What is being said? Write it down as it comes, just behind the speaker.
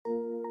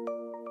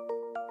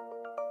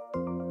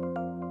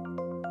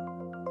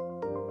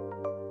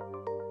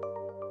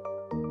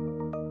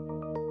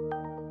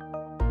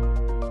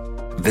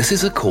This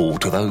is a call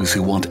to those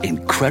who want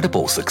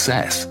incredible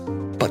success,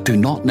 but do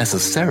not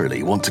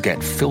necessarily want to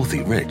get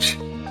filthy rich.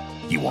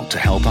 You want to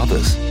help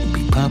others,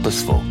 be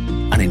purposeful,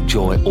 and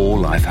enjoy all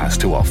life has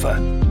to offer.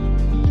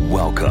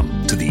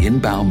 Welcome to the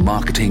Inbound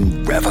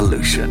Marketing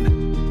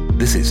Revolution.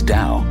 This is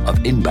Tao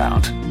of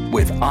Inbound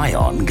with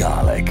Ion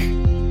Garlic.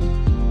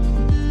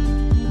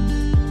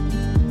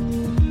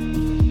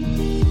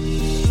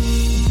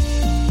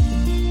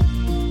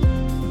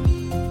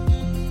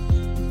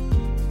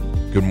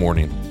 Good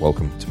morning.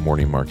 Welcome to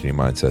Morning Marketing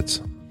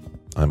Mindsets.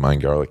 I'm Ion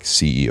Garlic,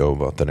 CEO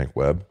of Authentic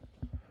Web.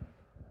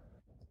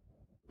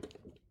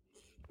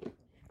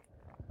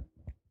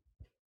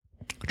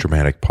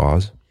 Dramatic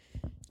pause.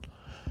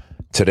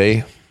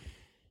 Today,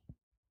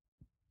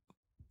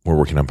 we're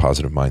working on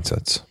positive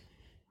mindsets.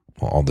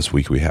 Well, all this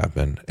week we have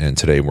been, and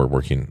today we're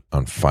working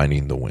on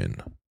finding the win.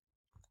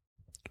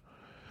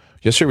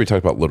 Yesterday we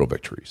talked about little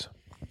victories.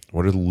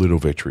 What are the little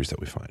victories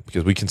that we find?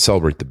 Because we can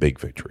celebrate the big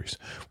victories.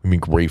 We can be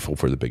grateful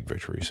for the big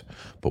victories.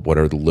 But what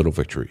are the little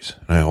victories?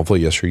 And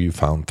hopefully yesterday you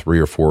found 3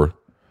 or 4.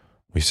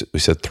 We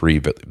said 3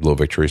 little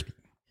victories.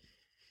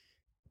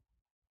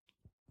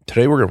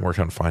 Today we're going to work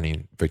on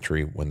finding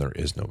victory when there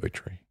is no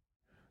victory.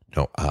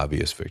 No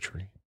obvious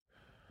victory.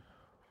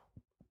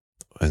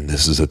 And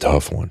this is a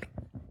tough one.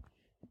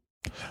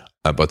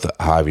 But the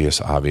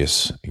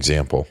obvious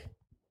example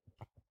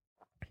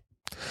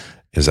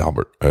is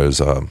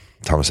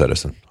Thomas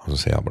Edison. I was going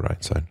to say Albert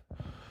Einstein.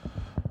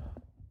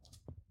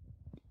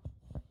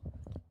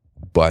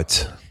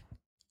 But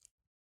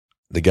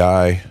the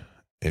guy,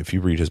 if you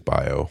read his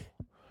bio,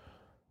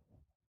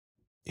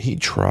 he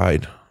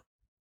tried,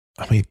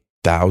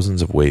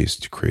 thousands of ways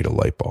to create a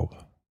light bulb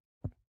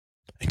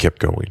and kept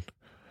going.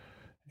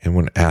 And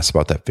when asked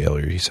about that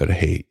failure, he said,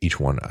 hey, each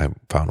one I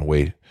found a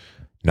way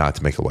not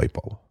to make a light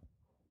bulb.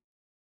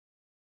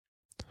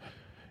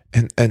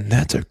 And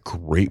that's a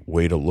great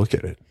way to look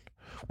at it.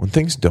 When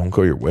things don't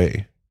go your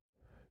way,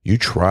 you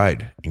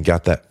tried and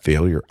got that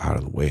failure out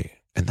of the way.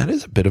 And that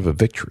is a bit of a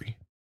victory.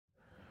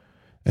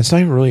 It's not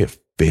even really a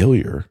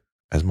failure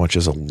as much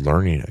as a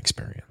learning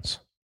experience.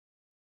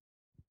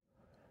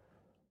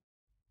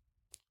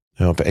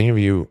 Now, if any of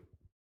you,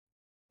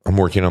 I'm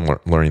working on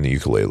learning the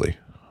ukulele,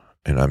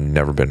 and I've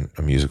never been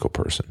a musical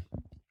person.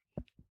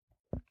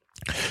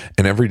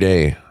 And every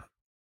day,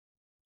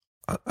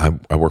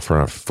 I work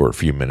for a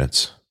few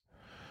minutes,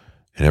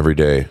 and every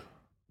day,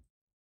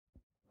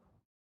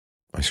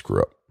 I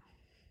screw up.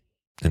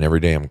 And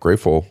every day I'm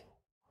grateful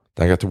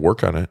that I got to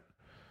work on it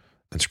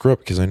and screw up,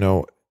 because I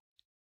know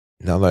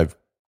now that I've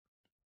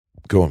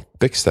go and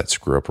fix that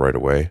screw up right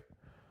away,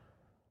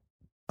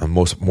 I'm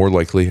a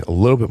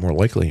little bit more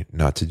likely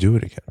not to do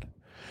it again.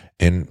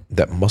 And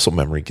that muscle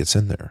memory gets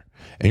in there.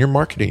 And your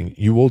marketing,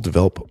 you will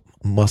develop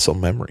muscle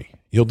memory.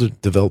 You'll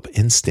develop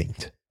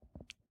instinct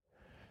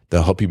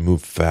that'll help you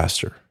move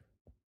faster.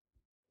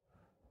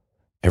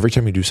 Every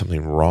time you do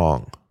something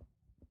wrong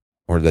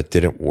or that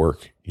didn't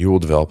work, you will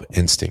develop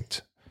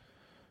instinct.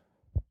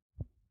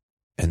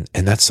 And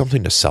that's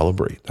something to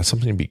celebrate. That's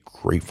something to be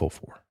grateful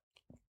for.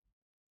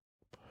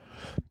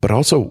 But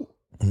also,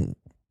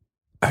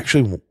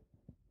 actually,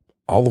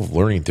 all of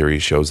learning theory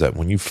shows that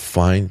when you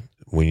find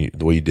the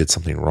way you did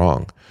something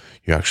wrong,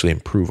 you actually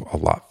improve a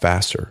lot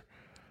faster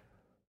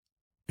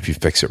if you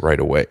fix it right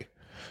away.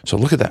 So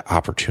look at that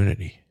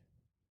opportunity.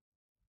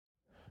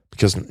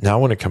 Because now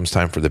when it comes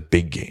time for the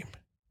big game,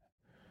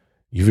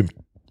 you've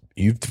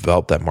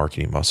developed that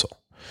marketing muscle.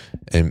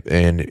 And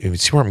if you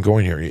see where I'm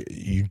going here,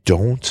 you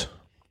don't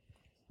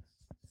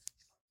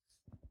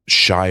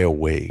shy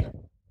away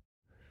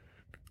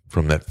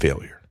from that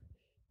failure.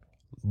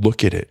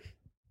 Look at it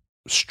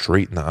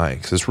straight in the eye,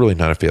 because it's really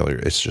not a failure.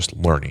 It's just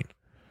learning.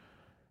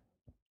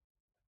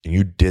 And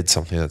you did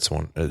something that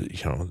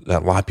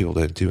that a lot of people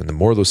didn't do. And the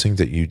more of those things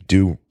that you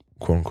do,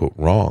 quote unquote,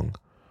 wrong,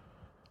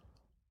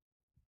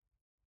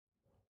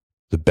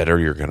 the better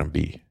you're going to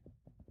be.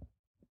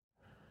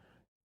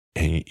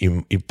 And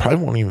you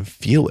probably won't even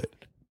feel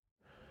it.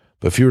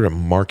 But if you were to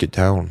mark it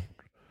down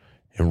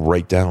and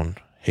write down,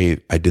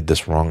 hey, I did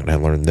this wrong and I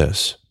learned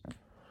this.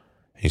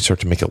 And you start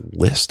to make a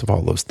list of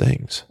all those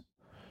things.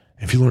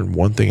 And if you learn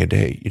one thing a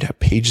day, you'd have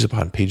pages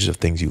upon pages of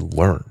things you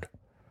learned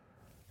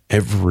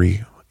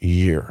every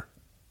year.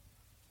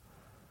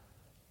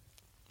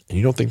 And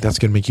you don't think that's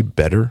going to make you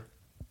better?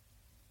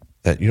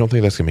 You don't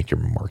think that's going to make your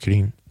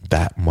marketing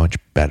that much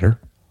better?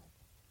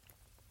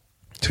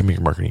 It's going to make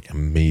your marketing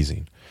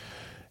amazing.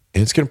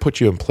 And it's going to put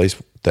you in a place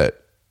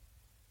that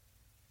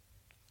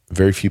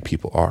very few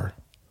people are.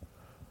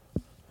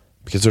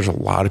 Because there's a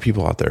lot of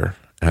people out there,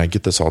 and I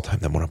get this all the time,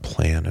 that want to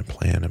plan and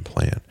plan and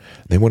plan.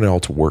 And they want it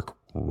all to work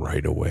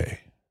right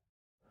away.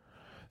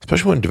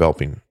 Especially when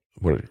developing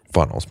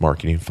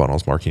marketing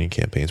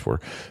campaigns, where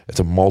it's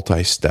a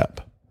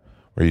multi-step,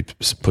 where you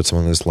put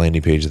someone on this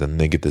landing page, then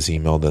they get this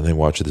email, then they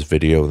watch this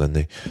video, then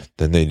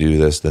they do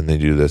this, then they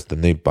do this,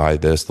 then they buy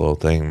this little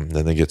thing,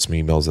 then they get some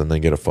emails, then they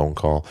get a phone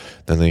call,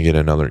 then they get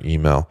another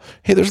email.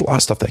 Hey, there's a lot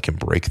of stuff that can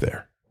break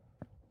there.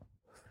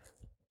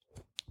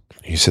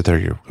 You sit there,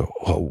 you go,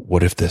 oh,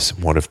 what if this,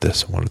 and what if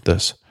this, and what if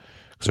this?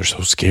 because they're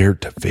so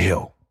scared to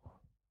fail.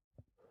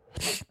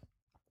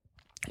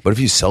 But if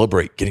you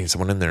celebrate getting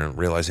someone in there and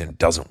realizing it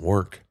doesn't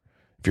work,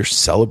 if you're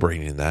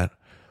celebrating that,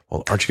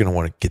 well, aren't you going to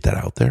want to get that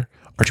out there?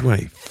 Aren't you going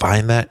to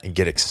find that and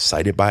get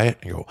excited by it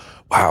and go,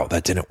 wow,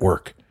 that didn't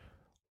work.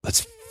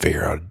 Let's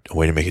figure out a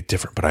way to make it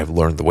different. But I've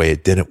learned the way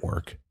it didn't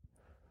work.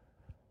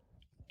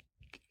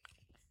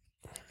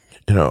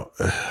 You know,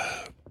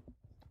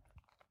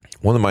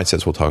 one of the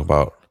mindsets we'll talk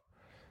about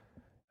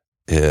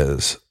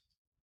is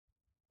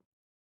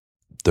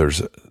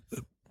there's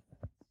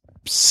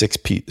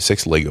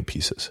six Lego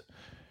pieces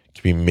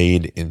can be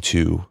made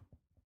into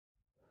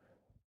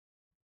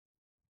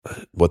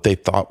what they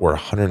thought were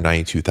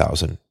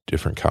 192,000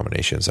 different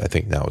combinations. I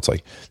think now it's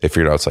like, they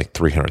figured out it's like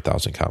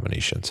 300,000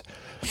 combinations.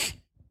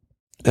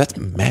 That's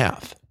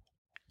math.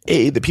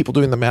 A, the people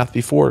doing the math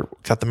before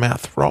got the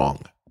math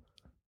wrong.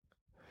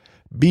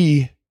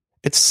 B,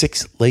 it's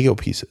 6 Lego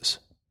pieces.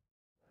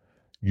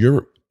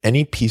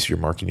 Any piece of your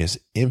marketing is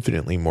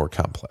infinitely more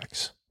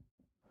complex.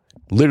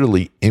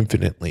 Literally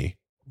infinitely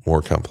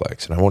more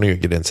complex. And I won't even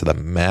get into the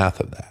math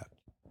of that.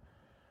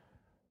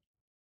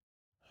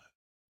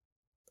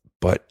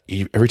 But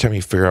every time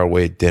you figure out a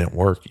way it didn't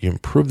work, you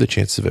improve the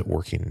chances of it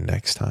working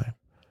next time.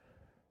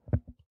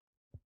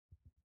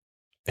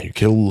 And you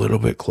get a little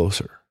bit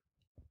closer.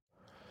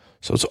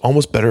 So it's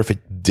almost better if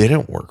it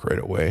didn't work right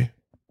away,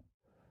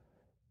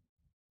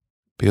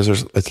 because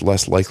it's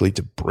less likely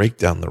to break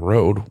down the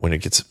road when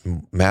it gets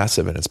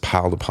massive and it's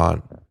piled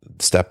upon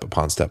step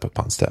upon step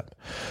upon step.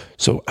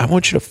 So I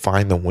want you to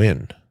find the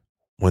win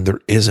when there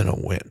isn't a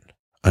win,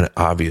 an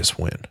obvious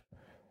win.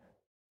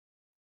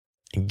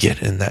 And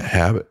get in that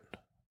habit.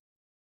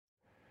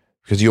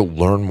 Because you'll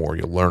learn more,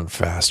 you'll learn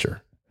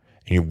faster,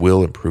 and you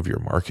will improve your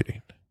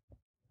marketing.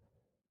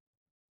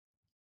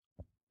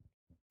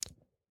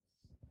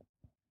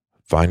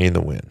 Finding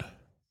the win.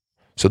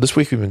 So this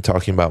week we've been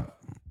talking about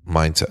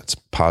mindsets,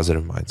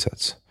 positive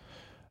mindsets.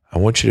 I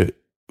want you to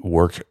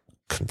work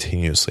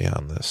continuously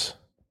on this.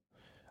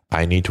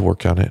 I need to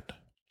work on it.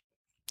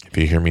 If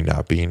you hear me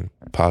not being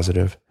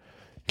positive,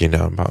 getting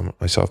down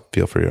about myself,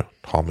 feel free to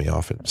haul me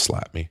off and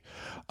slap me.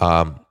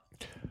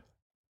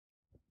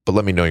 But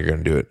let me know you're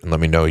going to do it, and let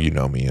me know you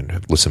know me and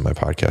have listened to my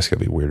podcast. It'd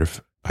be weird if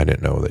I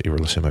didn't know that you were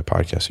listening to my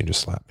podcast and you just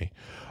slapped me.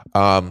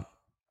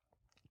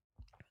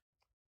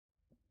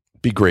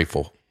 Be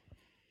grateful.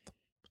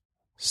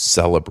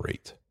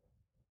 Celebrate.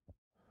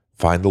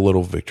 Find the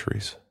little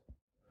victories.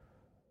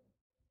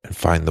 And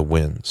find the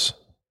wins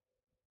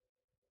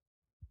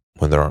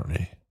when there aren't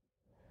any.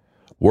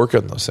 Work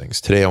on those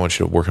things. Today I want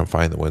you to work on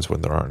finding the wins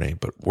when there aren't any,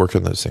 but work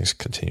on those things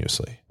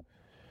continuously.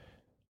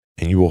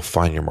 And you will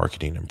find your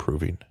marketing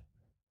improving.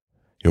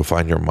 You'll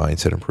find your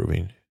mindset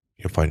improving.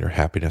 You'll find your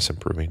happiness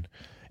improving.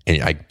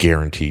 And I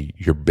guarantee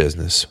your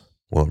business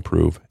will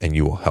improve and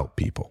you will help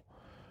people.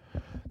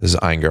 This is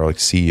Ian Garlic,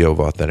 CEO of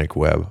Authentic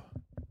Web.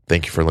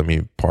 Thank you for letting me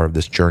be part of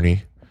this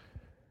journey.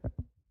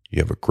 You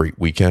have a great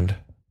weekend.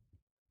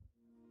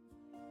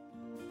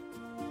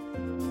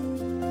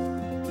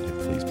 And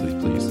please